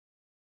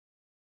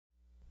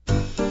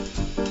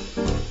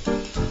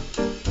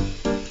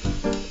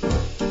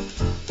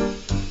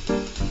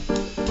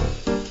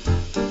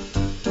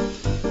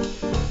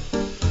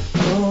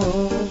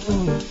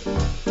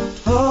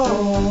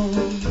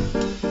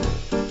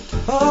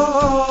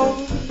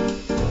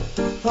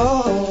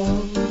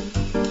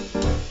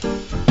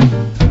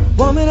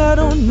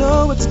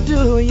what to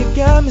do. You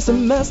got me so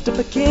messed up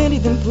I can't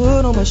even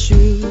put on my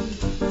shoes.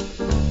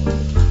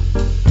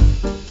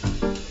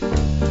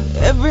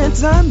 Every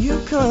time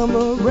you come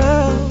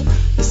around,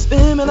 you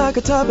spin me like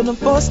a top and I'm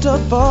forced to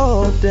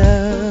fall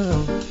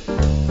down.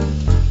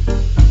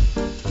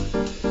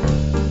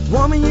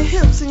 Warming your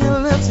hips and your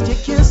lips and your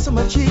kiss on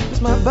my cheek,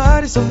 'cause my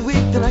body's so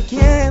weak that I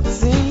can't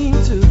seem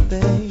to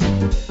think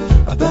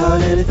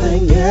about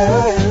anything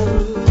else.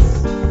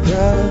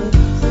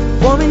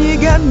 Woman, you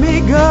got me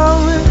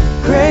going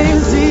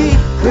crazy,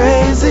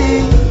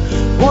 crazy.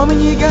 Woman,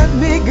 you got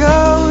me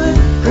going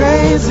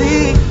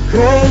crazy,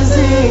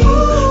 crazy.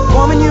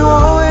 Woman, you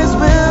always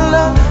will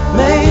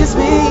amaze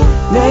me,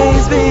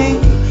 amaze me.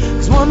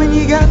 'Cause woman,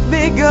 you got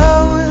me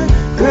going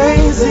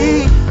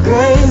crazy,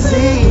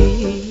 crazy.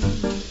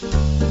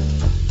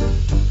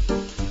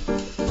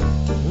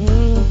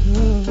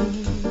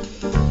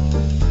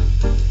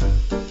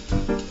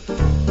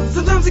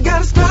 Sometimes I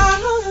gotta stop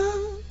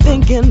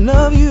thinking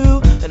of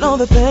you and all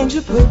the things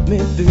you put me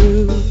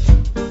through.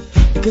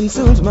 It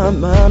consumes my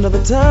mind all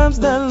the times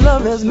that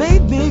love has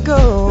made me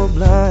go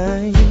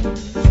blind.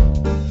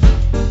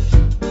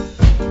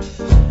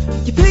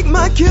 You pique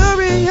my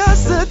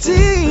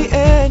curiosity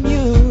and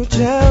you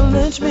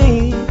challenge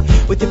me.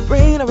 With your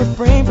brain I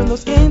refrain from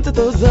those games that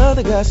those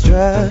other guys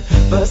try.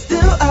 But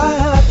still I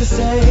have to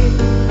say,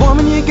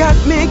 woman, you got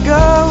me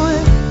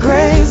going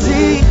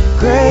crazy,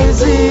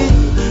 crazy.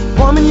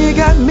 Woman, you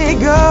got me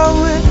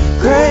going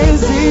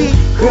crazy,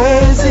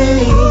 crazy.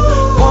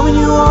 Woman,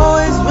 you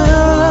always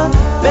will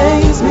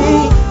amaze me,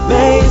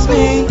 amaze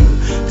me.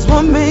 'Cause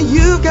woman,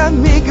 you got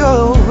me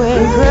going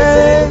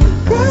crazy.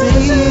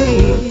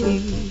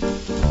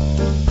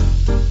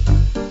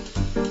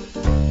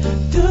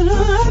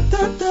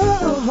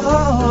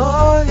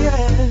 Oh,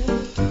 yeah.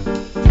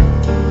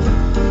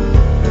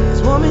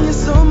 'Cause woman,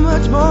 you're so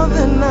much more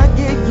than I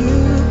give you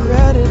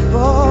credit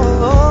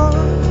for.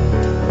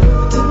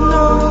 Didn't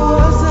know it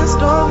was that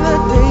storm that